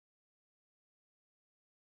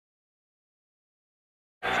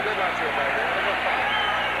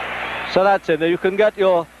So that's it. You can get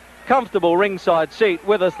your comfortable ringside seat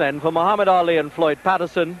with us then for Muhammad Ali and Floyd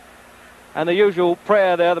Patterson. And the usual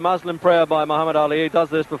prayer there, the Muslim prayer by Muhammad Ali. He does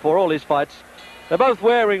this before all his fights. They're both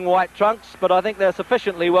wearing white trunks, but I think they're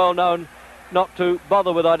sufficiently well known not to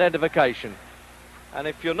bother with identification. And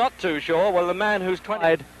if you're not too sure, well, the man who's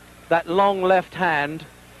tried that long left hand,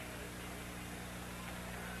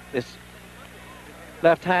 this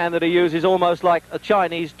left hand that he uses almost like a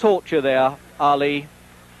Chinese torture there, Ali,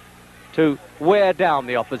 to wear down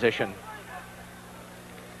the opposition.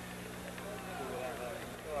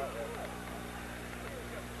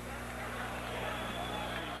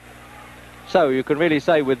 So you can really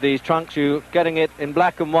say with these trunks you're getting it in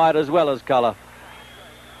black and white as well as colour.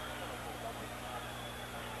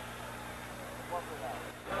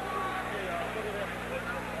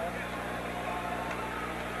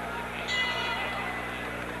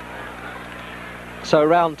 So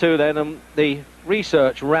round two then, and the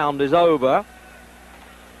research round is over.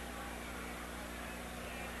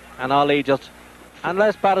 And Ali just,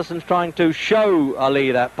 unless Patterson's trying to show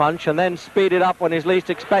Ali that punch and then speed it up when he's least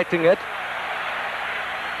expecting it.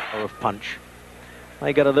 Of punch.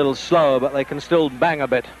 They get a little slower, but they can still bang a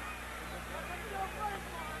bit.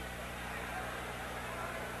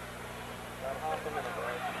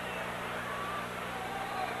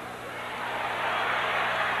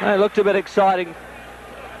 It looked a bit exciting.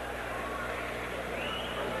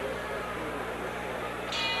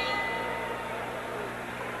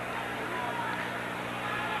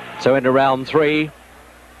 So into round three.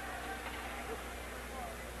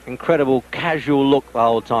 Incredible casual look the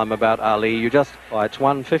whole time about Ali. You just fights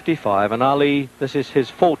 155, and Ali, this is his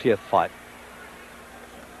 40th fight.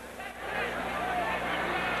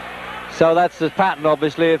 So that's the pattern,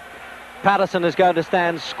 obviously. If Patterson is going to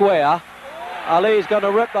stand square, Ali's going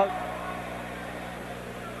to rip the...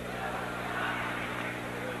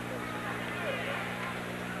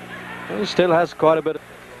 He still has quite a bit of...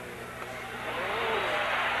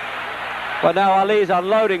 But now Ali's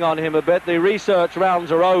unloading on him a bit. The research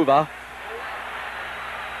rounds are over.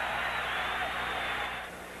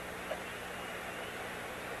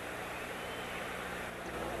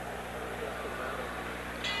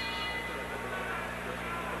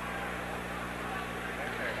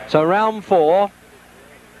 So round four.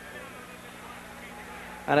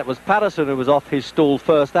 And it was Patterson who was off his stool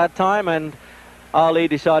first that time, and Ali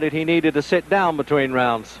decided he needed to sit down between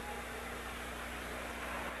rounds.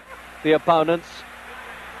 The opponents.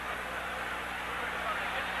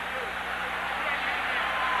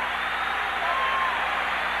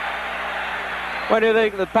 When do you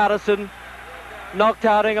think that Patterson knocked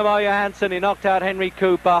out Ingemar Johansson, he knocked out Henry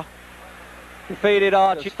Cooper, defeated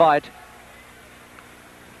Archie's fight?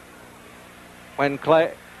 When Clay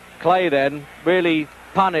then really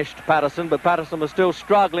punished Patterson, but Patterson was still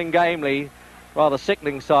struggling gamely, rather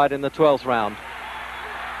sickening side in the 12th round.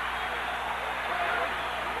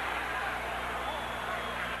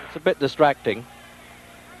 It's a bit distracting.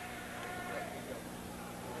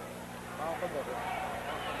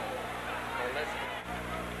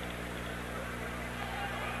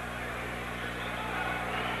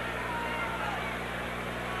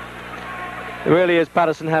 It really is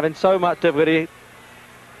Patterson having so much difficulty.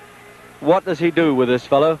 What does he do with this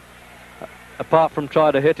fellow? Apart from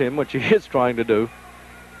try to hit him, which he is trying to do.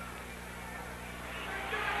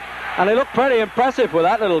 And he looked pretty impressive with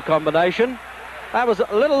that little combination. That was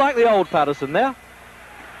a little like the old Patterson there.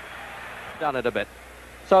 Done it a bit.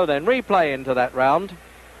 So then, replay into that round.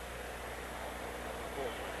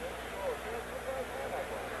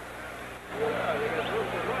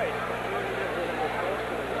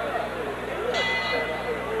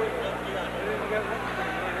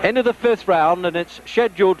 Into the 5th round, and it's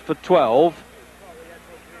scheduled for 12.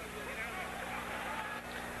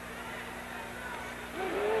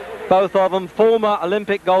 Both of them former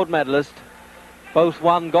Olympic gold medalists. Both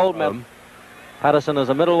won gold medal. Patterson as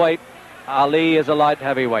a middleweight, Ali as a light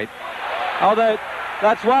heavyweight. Although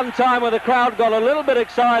that's one time where the crowd got a little bit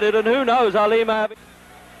excited, and who knows, Ali may have...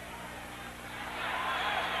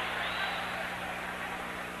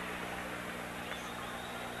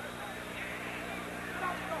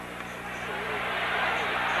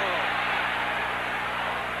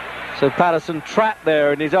 So Patterson trapped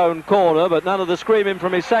there in his own corner, but none of the screaming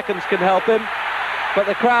from his seconds can help him. But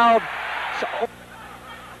the crowd...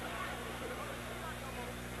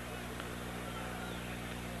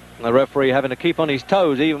 The referee having to keep on his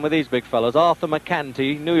toes even with these big fellas. Arthur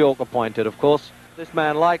McCanty, New York appointed, of course. This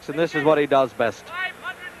man likes, and this is what he does best.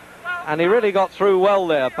 And he really got through well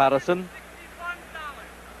there, Patterson.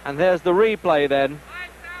 And there's the replay then.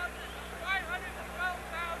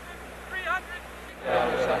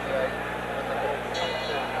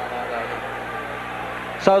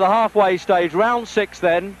 So the halfway stage, round 6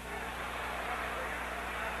 then.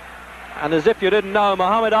 And as if you didn't know,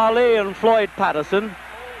 Muhammad Ali and Floyd Patterson,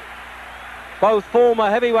 both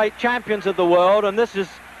former heavyweight champions of the world, and this is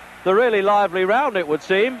the really lively round, it would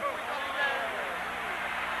seem.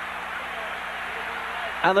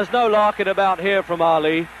 And there's no larking about here from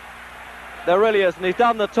Ali. There really isn't. He's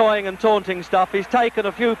done the toying and taunting stuff. He's taken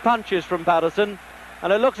a few punches from Patterson,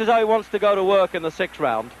 and it looks as though he wants to go to work in the 6th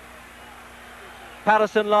round.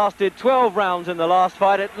 Patterson lasted 12 rounds in the last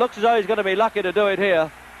fight. It looks as though he's going to be lucky to do it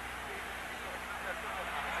here.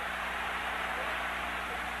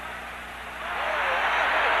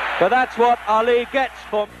 But that's what Ali gets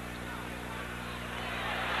for...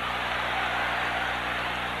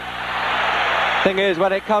 Thing is,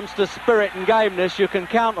 when it comes to spirit and gameness, you can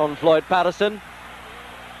count on Floyd Patterson.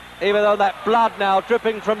 Even though that blood now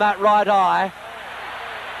dripping from that right eye.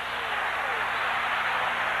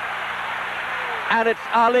 And it's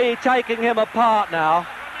Ali taking him apart now,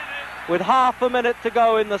 with half a minute to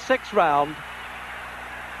go in the 6th round.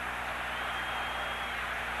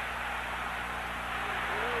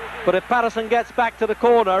 But if Patterson gets back to the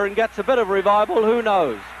corner and gets a bit of revival, who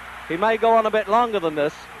knows? He may go on a bit longer than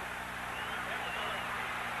this.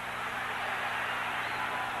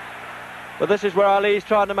 But this is where Ali's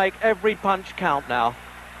trying to make every punch count now.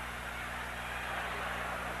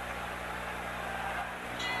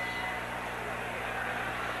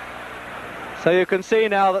 So you can see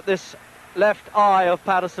now that this left eye of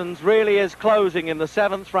Patterson's really is closing in the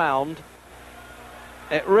 7th round.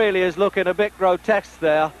 It really is looking a bit grotesque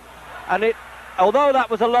there. And although that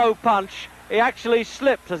was a low punch, he actually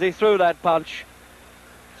slipped as he threw that punch.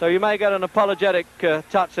 So you may get an apologetic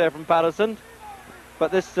touch there from Patterson.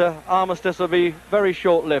 But this armistice will be very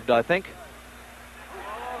short-lived, I think.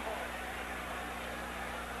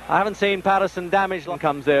 I haven't seen Patterson damage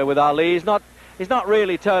comes there with Ali. He's not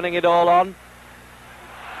really turning it all on.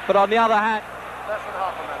 But on the other hand... Less than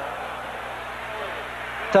half a minute.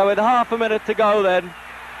 So with half a minute to go then,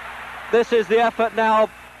 this is the effort now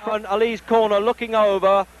from Ali's corner, looking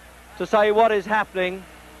over to say what is happening.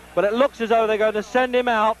 But it looks as though they're going to send him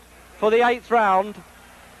out for the 8th round.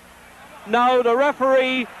 No, the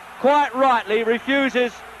referee, quite rightly,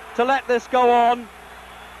 refuses to let this go on.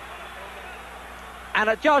 And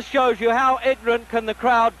it just shows you how ignorant can the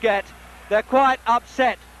crowd get. They're quite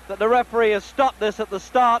upset that the referee has stopped this at the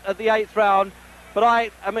start of the 8th round. But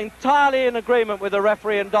I am entirely in agreement with the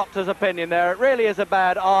referee and doctor's opinion there. It really is a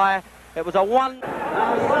bad eye. It was a one... Where's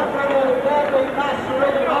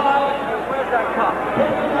that cup?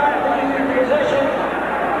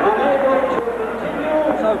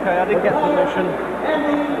 It's okay, I didn't get permission.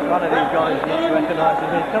 One of these guys recognises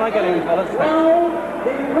me. Can I get in, fellas?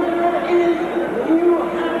 Thanks.